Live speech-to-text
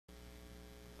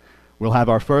We'll have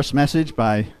our first message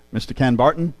by Mr. Ken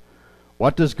Barton.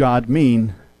 What does God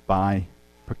mean by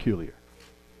peculiar?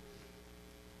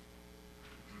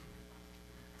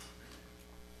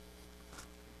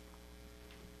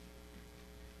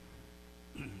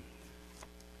 I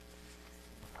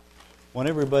want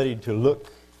everybody to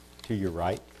look to your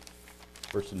right,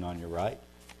 person on your right,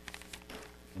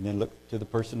 and then look to the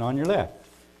person on your left.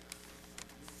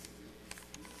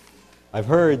 I've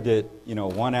heard that,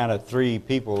 1 out of 3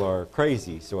 people are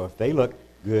crazy, so if they look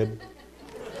good,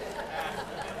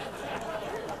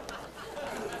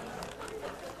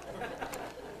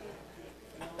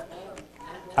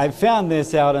 I found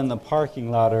this out in the parking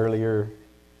lot earlier.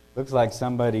 Looks like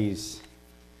somebody's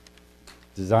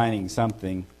designing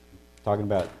something, talking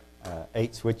about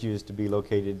 8 switches to be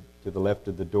located to the left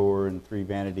of the door and 3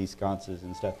 vanity sconces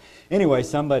and stuff. Anyway,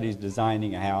 somebody's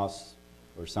designing a house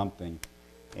or something,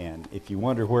 and if you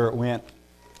wonder where it went,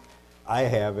 I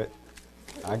have it.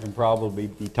 I can probably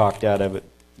be talked out of it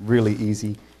really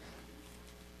easy,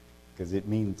 because it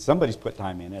means somebody's put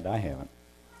time in it. I haven't.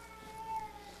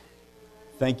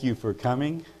 Thank you for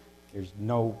coming. There's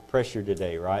no pressure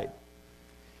today, right?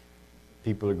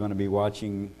 People are going to be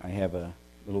watching. I have a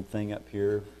little thing up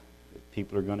here that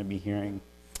people are going to be hearing.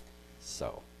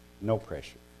 So, no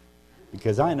pressure.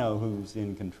 Because I know who's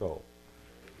in control,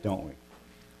 don't we?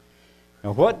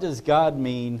 Now, what does God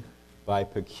mean by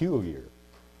peculiar?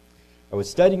 I was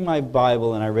studying my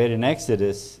Bible and I read in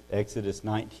Exodus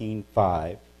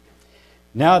 19:5.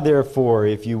 Now, therefore,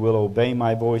 if you will obey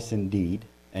my voice indeed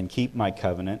and keep my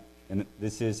covenant, and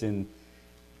this is in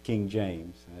King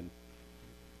James,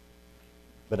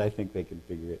 but I think they can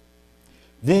figure it.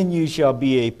 Then you shall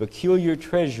be a peculiar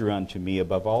treasure unto me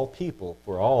above all people,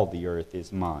 for all the earth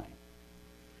is mine.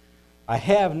 I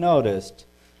have noticed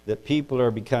that people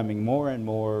are becoming more and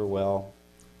more,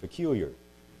 peculiar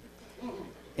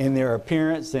in their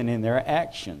appearance and in their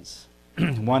actions.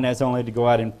 One has only to go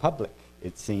out in public,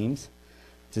 it seems,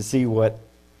 to see what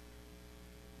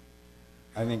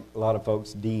I think a lot of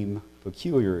folks deem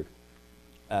peculiar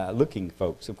looking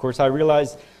folks. Of course, I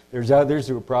realize there's others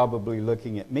who are probably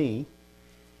looking at me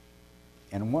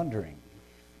and wondering.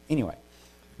 Anyway,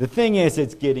 the thing is,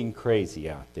 it's getting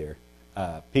crazy out there.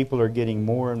 People are getting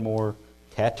more and more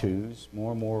tattoos,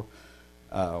 more and more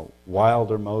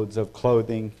wilder modes of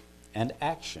clothing and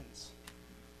actions.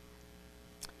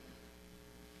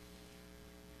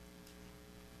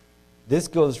 This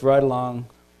goes right along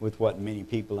with what many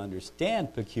people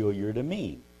understand peculiar to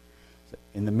mean.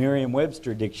 In the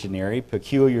Merriam-Webster dictionary,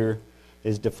 peculiar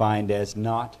is defined as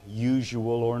not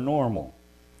usual or normal,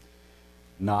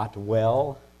 not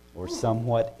well or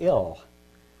somewhat ill,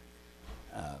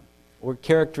 or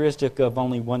characteristic of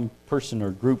only one person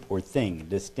or group or thing,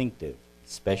 distinctive,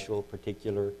 special,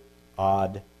 particular,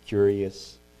 odd,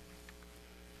 curious.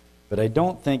 But I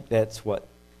don't think that's what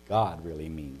God really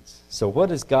means. So what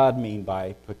does God mean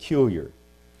by peculiar?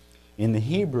 In the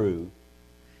Hebrew,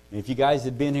 and if you guys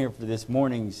had been here for this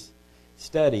morning's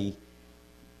study,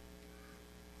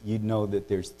 you'd know that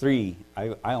there's 3.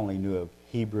 I only knew of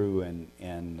Hebrew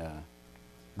and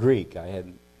Greek. I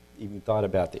hadn't even thought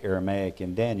about the Aramaic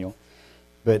in Daniel.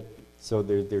 But so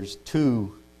there's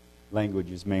 2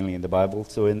 languages mainly in the Bible.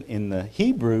 So in the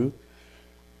Hebrew,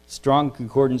 Strong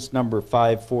Concordance number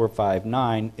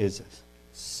 5459 is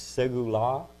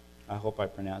segulah. I hope I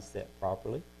pronounced that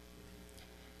properly.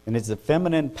 And it's a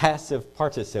feminine passive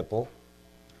participle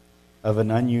of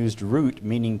an unused root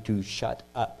meaning to shut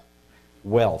up.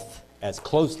 Wealth, as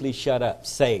closely shut up,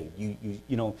 saved.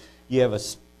 You have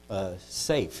a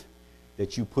safe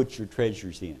that you put your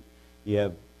treasures in. You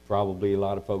have probably a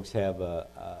lot of folks have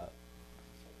a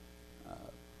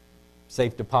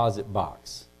safe deposit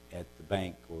box at the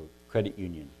bank or credit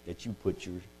union that you put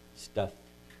your stuff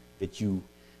that you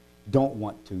don't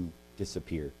want to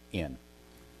disappear in.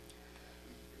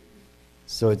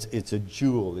 So it's a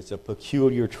jewel, it's a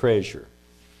peculiar treasure.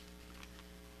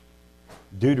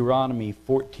 Deuteronomy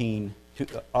 14,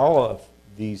 all of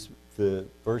the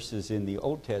verses in the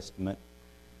Old Testament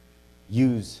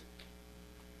use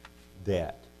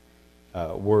that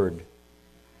word,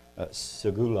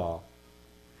 segulah,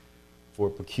 for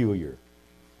peculiar.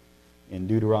 In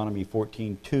Deuteronomy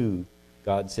 14:2,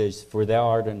 God says, "For thou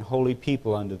art an holy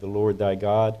people unto the Lord thy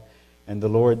God, and the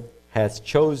Lord hath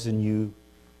chosen you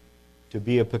to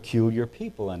be a peculiar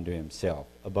people unto himself,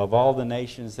 above all the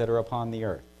nations that are upon the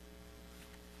earth."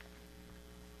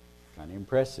 Kind of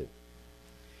impressive.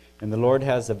 "And the Lord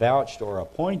has avouched or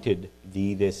appointed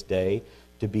thee this day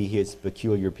to be his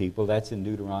peculiar people." That's in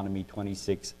Deuteronomy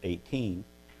 26:18.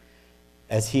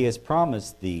 "As he has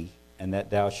promised thee, and that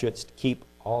thou shouldst keep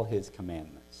all his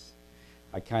commandments."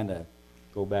 I kind of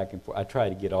go back and forth. I try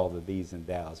to get all the these and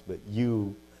thous, but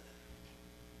you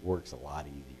works a lot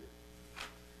easier.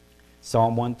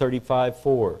 Psalm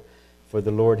 135:4. For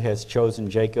the Lord has chosen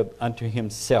Jacob unto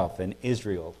himself, and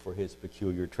Israel for his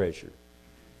peculiar treasure.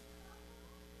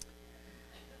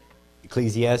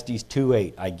 Ecclesiastes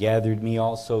 2:8. I gathered me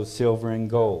also silver and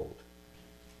gold,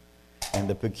 and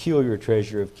the peculiar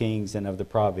treasure of kings and of the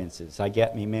provinces. I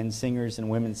gat me men singers and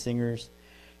women singers,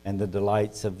 and the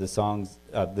delights of the songs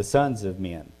of the sons of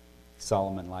men.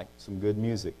 Solomon liked some good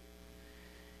music.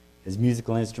 His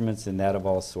musical instruments and that of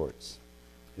all sorts.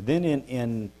 Then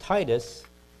in Titus,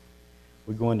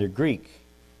 we go into Greek.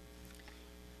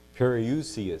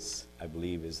 Periousios, I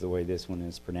believe, is the way this one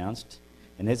is pronounced.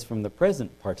 And it's from the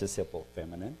present participle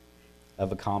feminine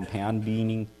of a compound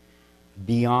meaning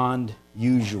beyond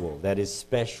usual, that is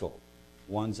special,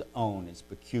 one's own, it's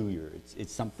peculiar,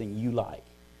 it's something you like.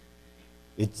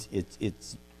 It's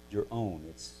your own,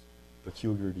 it's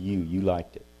peculiar to you, you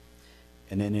liked it.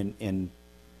 And then in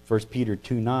 1 Peter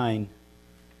 2:9,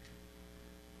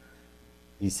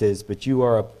 he says, but you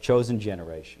are a chosen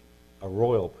generation, a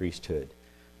royal priesthood,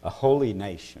 a holy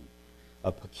nation,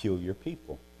 a peculiar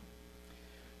people,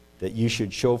 that you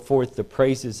should show forth the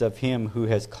praises of him who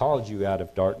has called you out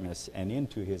of darkness and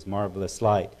into his marvelous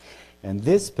light. And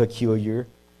this peculiar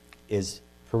is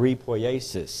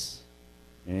peripoiesis,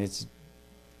 and it's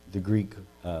the Greek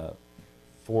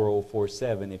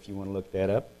 4047, if you want to look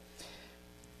that up.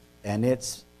 And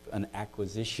it's an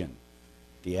acquisition,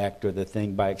 the act or the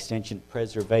thing, by extension,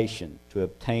 preservation, to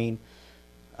obtain.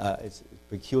 It's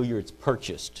peculiar, it's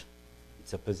purchased.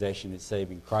 It's a possession, it's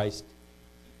saving. Christ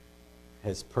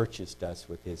has purchased us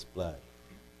with his blood.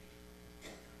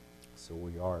 So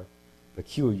we are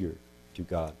peculiar to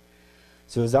God.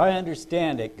 So as I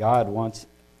understand it, God wants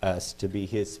us to be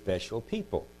his special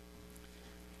people,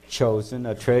 chosen,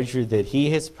 a treasure that he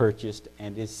has purchased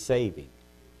and is saving.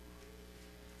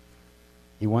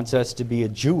 He wants us to be a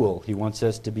jewel. He wants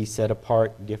us to be set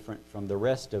apart, different from the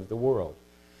rest of the world.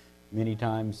 Many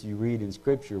times you read in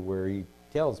Scripture where he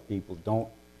tells people, don't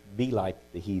be like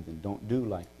the heathen. Don't do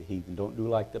like the heathen. Don't do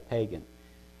like the pagan.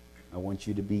 I want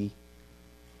you to be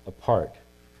apart.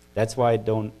 That's why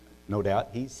no doubt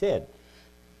he said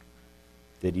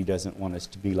that he doesn't want us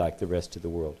to be like the rest of the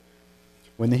world.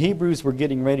 When the Hebrews were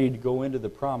getting ready to go into the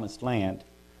promised land,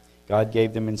 God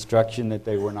gave them instruction that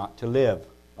they were not to live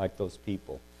like those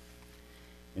people.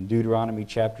 In Deuteronomy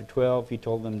chapter 12, he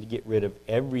told them to get rid of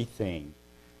everything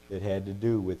that had to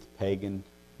do with pagan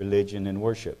religion and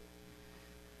worship.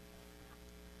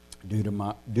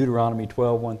 Deuteronomy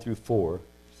 12:1-4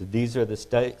 said, these are the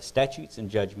statutes and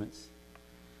judgments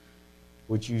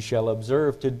which you shall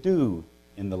observe to do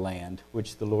in the land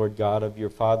which the Lord God of your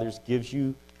fathers gives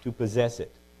you to possess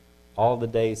it, all the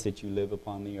days that you live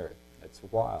upon the earth. That's a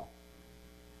while.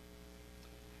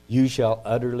 You shall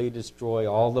utterly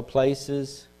destroy all the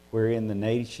places wherein the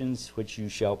nations which you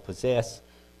shall possess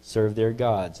serve their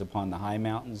gods, upon the high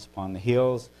mountains, upon the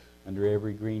hills, under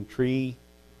every green tree.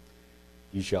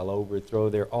 You shall overthrow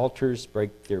their altars,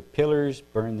 break their pillars,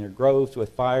 burn their groves with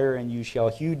fire, and you shall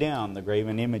hew down the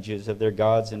graven images of their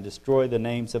gods and destroy the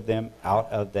names of them out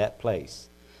of that place.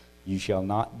 You shall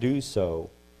not do so.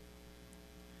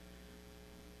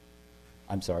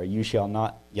 You shall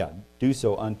not, do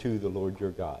so unto the Lord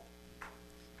your God.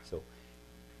 So,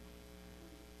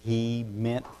 he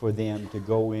meant for them to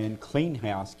go in, clean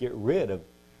house, get rid of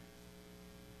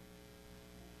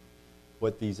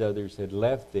what these others had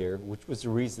left there, which was the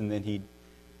reason that he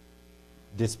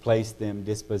displaced them,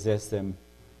 dispossessed them.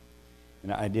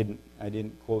 And I didn't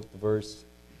quote the verse,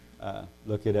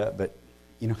 look it up, but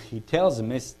he tells them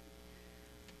this.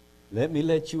 Let me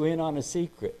let you in on a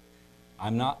secret.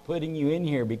 I'm not putting you in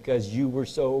here because you were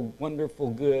so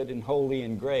wonderful, good, and holy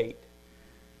and great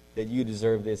that you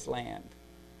deserve this land.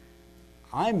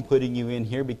 I'm putting you in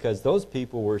here because those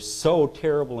people were so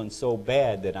terrible and so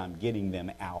bad that I'm getting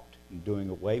them out and doing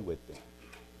away with them.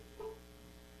 In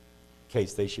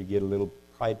case they should get a little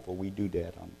prideful, we do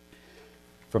that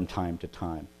from time to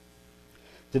time.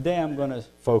 Today I'm going to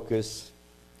focus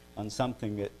on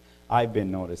something that I've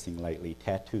been noticing lately,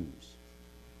 tattoos.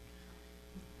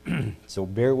 So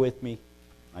bear with me.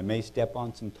 I may step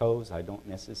on some toes. I don't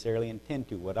necessarily intend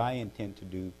to. What I intend to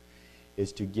do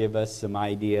is to give us some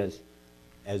ideas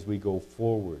as we go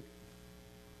forward,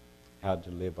 how to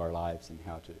live our lives and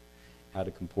how to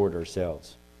comport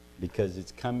ourselves, because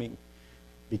it's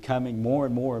becoming more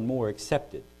and more and more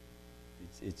accepted.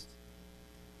 It's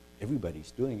everybody's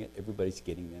doing it. Everybody's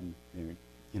getting them there,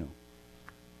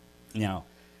 Now,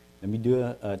 let me do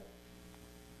a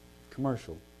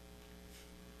commercial.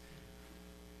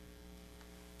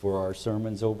 for our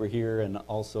sermons over here, and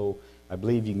also I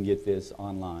believe you can get this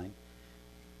online.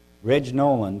 Reg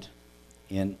Noland,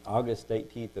 in August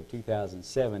 18th of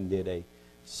 2007, did a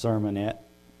sermonette,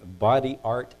 Body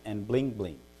Art and Bling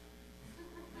Bling.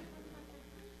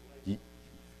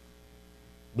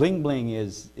 Bling bling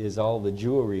is all the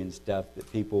jewelry and stuff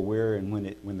that people wear, and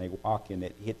when they walk in,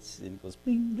 it hits and it goes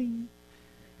bling bling.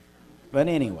 But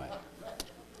anyway,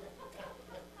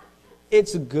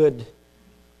 it's a good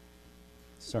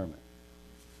sermon.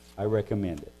 I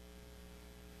recommend it,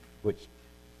 which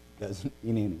doesn't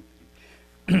mean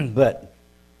anything. But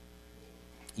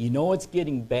you know it's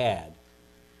getting bad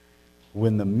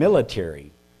when the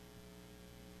military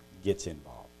gets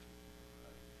involved.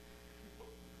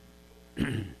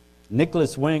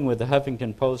 Nicholas Wing with the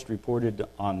Huffington Post reported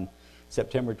on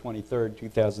September 23rd,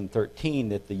 2013,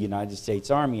 that the United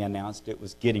States Army announced it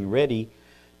was getting ready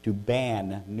to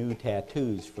ban new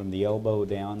tattoos from the elbow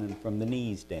down and from the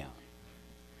knees down.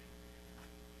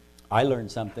 I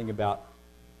learned something about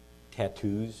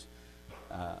tattoos.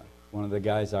 One of the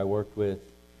guys I worked with,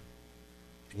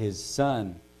 his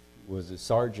son was a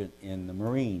sergeant in the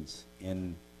Marines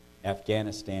in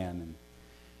Afghanistan and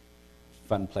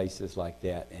fun places like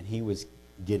that, and he was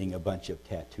getting a bunch of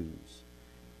tattoos.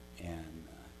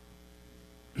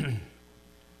 And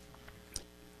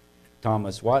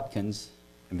Thomas Watkins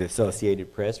in the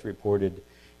Associated Press reported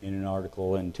in an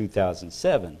article in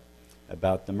 2007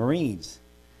 about the Marines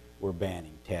were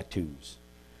banning tattoos.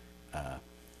 For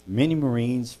many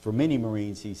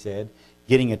Marines, he said,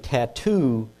 getting a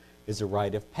tattoo is a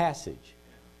rite of passage.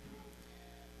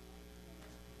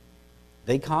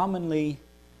 They commonly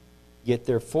get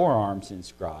their forearms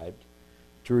inscribed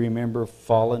to remember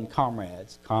fallen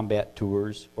comrades, combat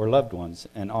tours, or loved ones,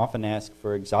 and often ask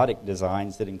for exotic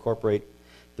designs that incorporate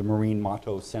the Marine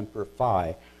motto, Semper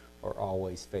Fi, or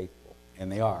always faithful.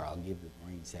 And they are. I'll give the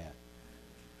Marines that.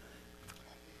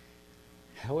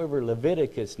 However,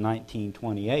 Leviticus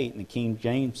 19:28 in the King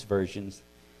James versions,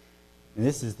 and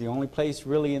this is the only place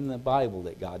really in the Bible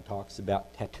that God talks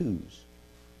about tattoos.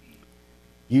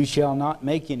 You shall not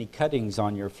make any cuttings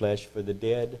on your flesh for the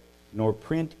dead, nor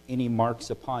print any marks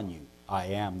upon you. I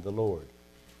am the Lord.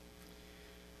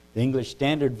 The English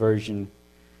Standard Version,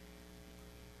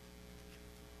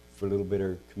 for a little bit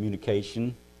of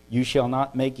communication, you shall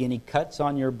not make any cuts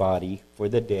on your body for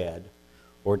the dead,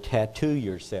 or tattoo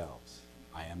yourselves.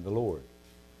 I am the Lord.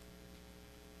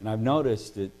 And I've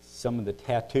noticed that some of the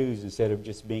tattoos, instead of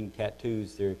just being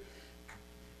tattoos, they're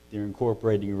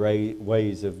incorporating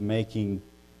ways of making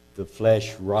the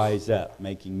flesh rise up,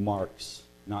 making marks,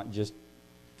 not just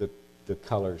the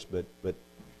colors, but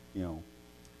you know,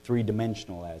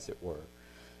 three-dimensional, as it were.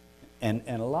 And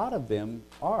a lot of them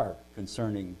are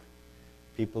concerning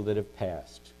people that have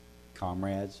passed,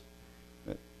 comrades,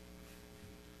 but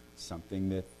something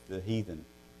that the heathen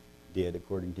did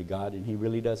according to God, and He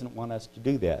really doesn't want us to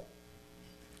do that.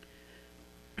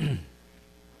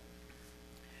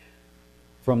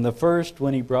 From the first,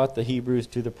 when He brought the Hebrews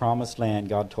to the Promised Land,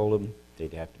 God told them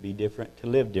they'd have to be different to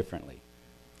live differently.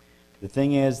 The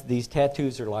thing is, these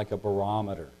tattoos are like a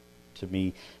barometer to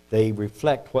me. They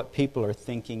reflect what people are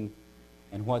thinking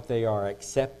and what they are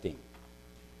accepting.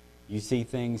 You see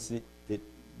things that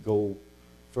go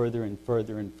further and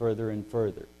further and further and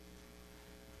further.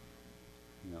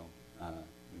 You know,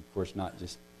 of course, not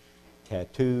just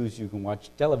tattoos. You can watch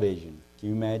television. Can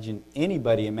you imagine,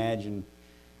 anybody imagine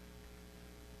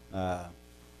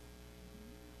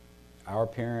our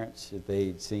parents, if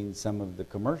they'd seen some of the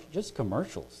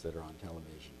commercials that are on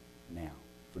television now?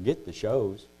 Forget the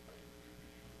shows.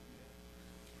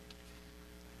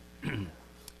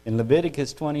 In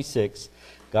Leviticus 26,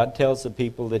 God tells the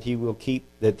people that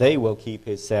they will keep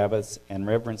His Sabbaths and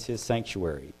reverence His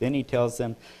sanctuary. Then He tells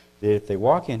them that if they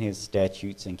walk in His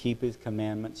statutes and keep His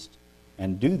commandments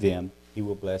and do them, He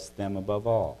will bless them above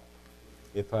all.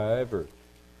 If, however,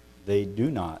 they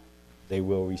do not, they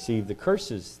will receive the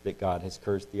curses that God has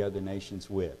cursed the other nations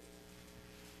with.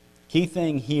 Key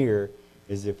thing here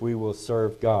is if we will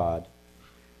serve God,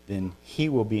 then He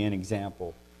will be an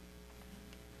example,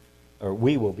 or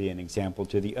we will be an example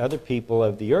to the other people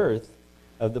of the earth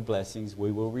of the blessings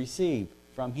we will receive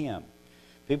from Him.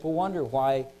 People wonder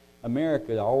why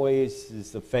America always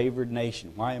is the favored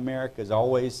nation, why America is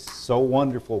always so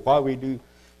wonderful, why we do,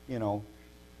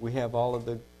 we have all of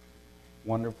the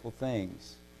wonderful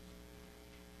things.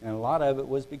 And a lot of it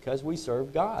was because we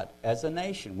served God as a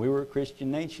nation. We were a Christian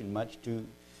nation, much to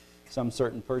some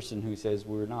certain person who says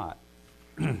we're not.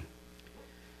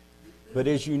 But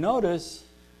as you notice,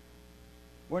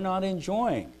 we're not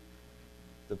enjoying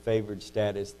the favored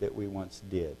status that we once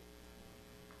did.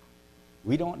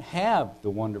 We don't have the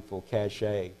wonderful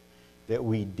cachet that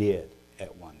we did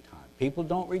at one time. People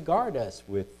don't regard us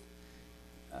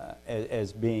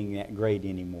as being that great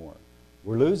anymore.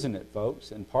 We're losing it,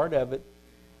 folks, and part of it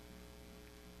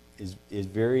is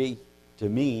very, to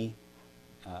me,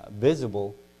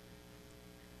 visible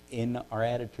in our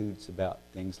attitudes about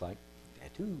things like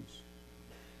tattoos.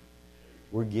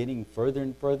 We're getting further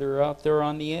and further out there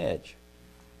on the edge.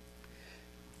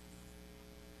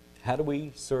 How do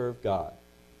we serve God?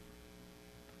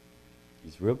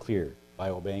 He's real clear: by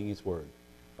obeying His word,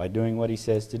 by doing what He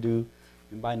says to do,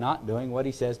 and by not doing what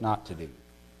He says not to do.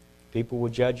 People will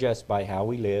judge us by how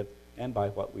we live and by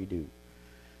what we do.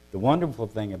 The wonderful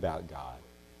thing about God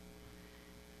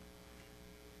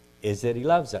is that He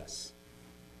loves us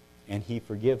and He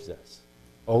forgives us.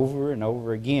 Over and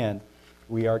over again,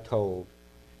 we are told,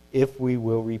 if we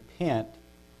will repent,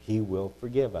 He will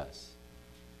forgive us.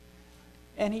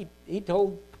 And he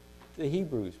told the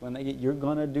Hebrews, when you're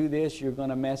going to do this, you're going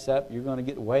to mess up, you're going to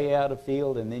get way out of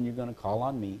field, and then you're going to call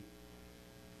on me.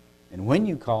 And when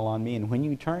you call on me and when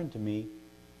you turn to me,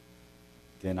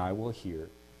 then I will hear.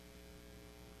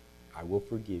 I will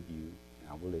forgive you, and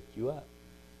I will lift you up.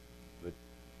 But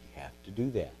you have to do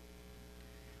that.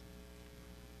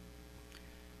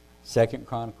 2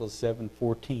 Chronicles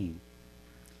 7:14.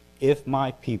 If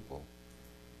my people,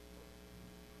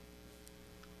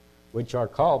 which are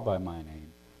called by my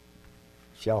name,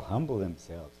 shall humble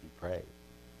themselves and pray,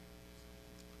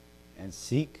 and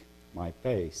seek my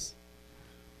face,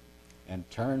 and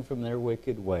turn from their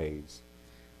wicked ways,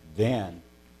 then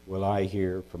will I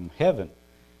hear from heaven,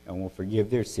 and will forgive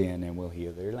their sin, and will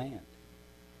heal their land.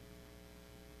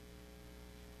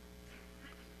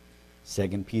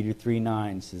 2 Peter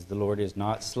 3:9 says, the Lord is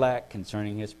not slack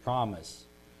concerning His promise,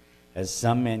 as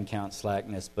some men count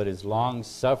slackness, but is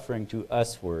long-suffering to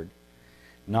usward,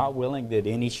 not willing that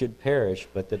any should perish,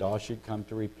 but that all should come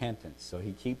to repentance. So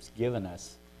He keeps giving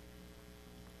us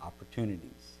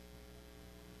opportunities.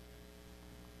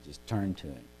 Just turn to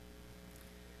Him.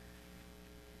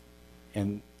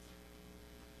 And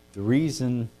the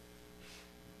reason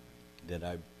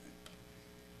that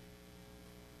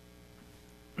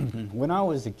when I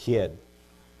was a kid,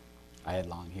 I had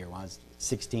long hair when I was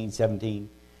 16, 17,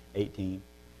 18.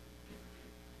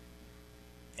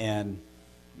 And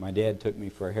my dad took me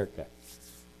for a haircut.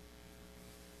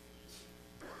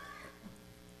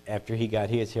 After he got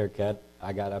his haircut,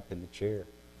 I got up in the chair.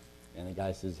 And the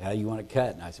guy says, how do you want it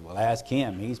cut? And I said, well, ask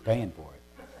him. He's paying for it.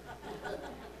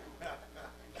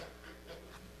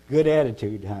 Good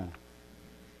attitude, huh?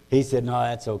 He said, no,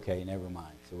 that's okay. Never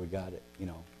mind. So we got it,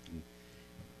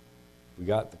 we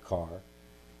got the car.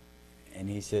 And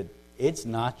he said, it's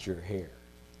not your hair.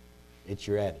 It's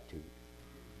your attitude.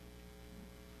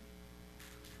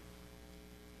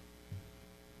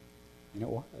 And it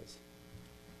was.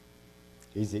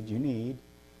 He said, you need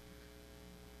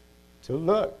to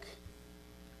look.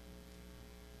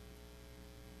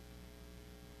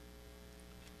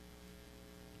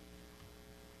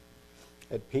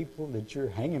 At people that you're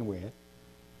hanging with,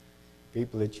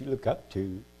 people that you look up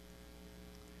to.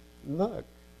 Look.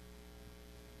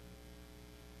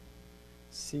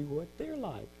 See what they're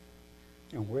like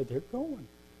and where they're going.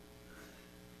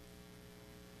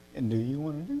 And do you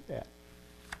want to do that?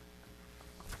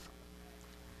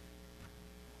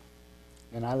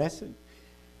 And I listened.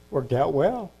 Worked out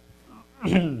well.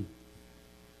 I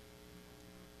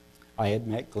had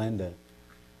met Glenda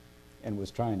and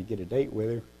was trying to get a date with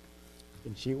her,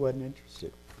 and she wasn't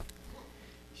interested.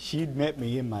 She'd met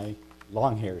me in my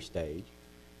long hair stage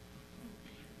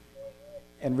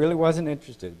and really wasn't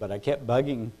interested, but I kept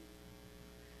bugging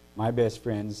my best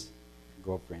friend's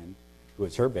girlfriend, who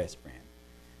was her best friend,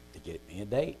 to get me a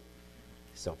date.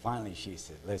 So finally she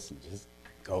said, listen, just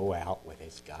go out with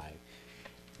this guy.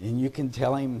 And you can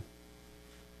tell him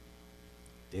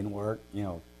didn't work,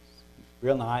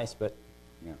 real nice, but,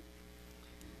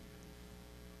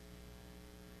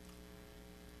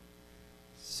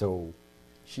 So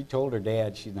she told her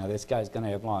dad, now this guy's going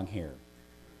to have long hair.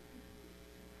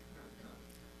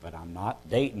 But I'm not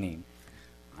dating him.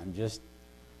 I'm just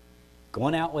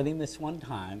going out with him this one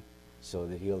time so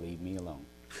that he'll leave me alone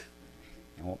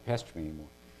and won't pester me anymore.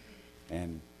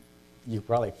 And you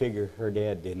probably figure her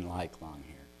dad didn't like long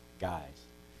hair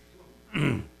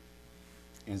guys.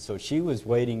 And so she was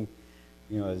waiting,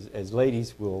 as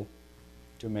ladies will,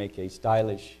 to make a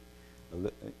stylish,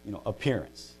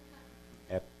 appearance,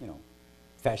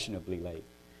 fashionably late.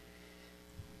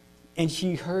 And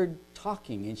she heard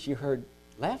talking, and she heard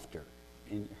laughter,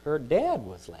 and her dad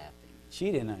was laughing.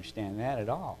 She didn't understand that at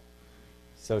all.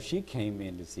 So she came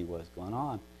in to see what was going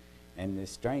on, and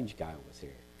this strange guy was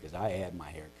here. because I had my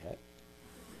hair cut.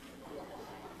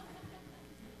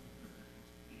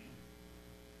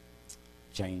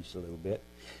 Changed a little bit.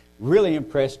 Really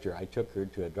impressed her. I took her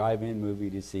to a drive-in movie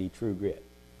to see True Grit.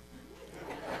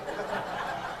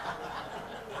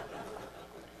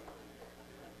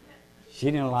 She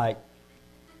didn't like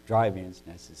drive-ins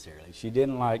necessarily. She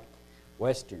didn't like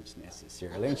westerns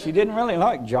necessarily. And she didn't really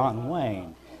like John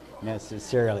Wayne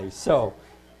necessarily. So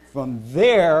from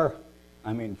there,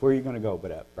 I mean, where are you going to go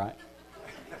but up, right?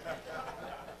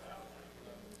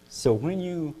 So when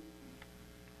you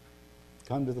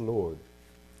come to the Lord,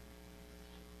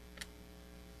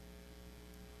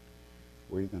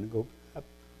 where are you going to go up?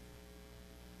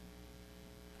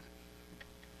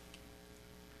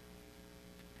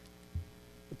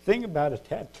 The thing about a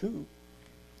tattoo,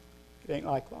 it ain't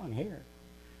like long hair.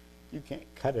 You can't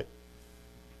cut it.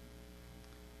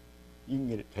 You can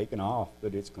get it taken off,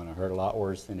 but it's going to hurt a lot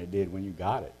worse than it did when you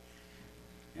got it.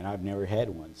 And I've never had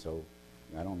one, so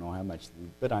I don't know how much,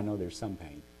 but I know there's some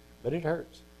pain. But it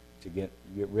hurts to get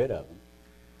rid of them.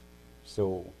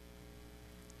 So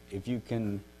if you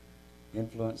can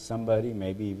influence somebody,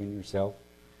 maybe even yourself,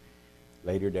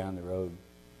 later down the road,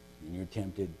 and you're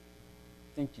tempted,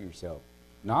 think to yourself,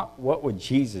 not what would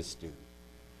Jesus do?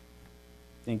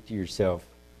 Think to yourself,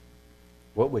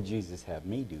 what would Jesus have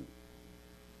me do?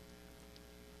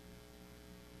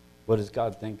 What does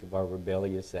God think of our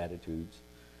rebellious attitudes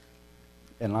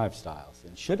and lifestyles?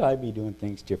 And should I be doing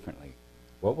things differently?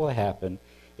 What will happen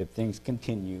if things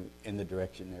continue in the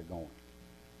direction they're going?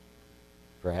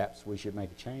 Perhaps we should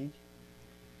make a change?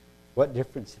 What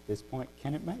difference at this point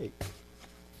can it make?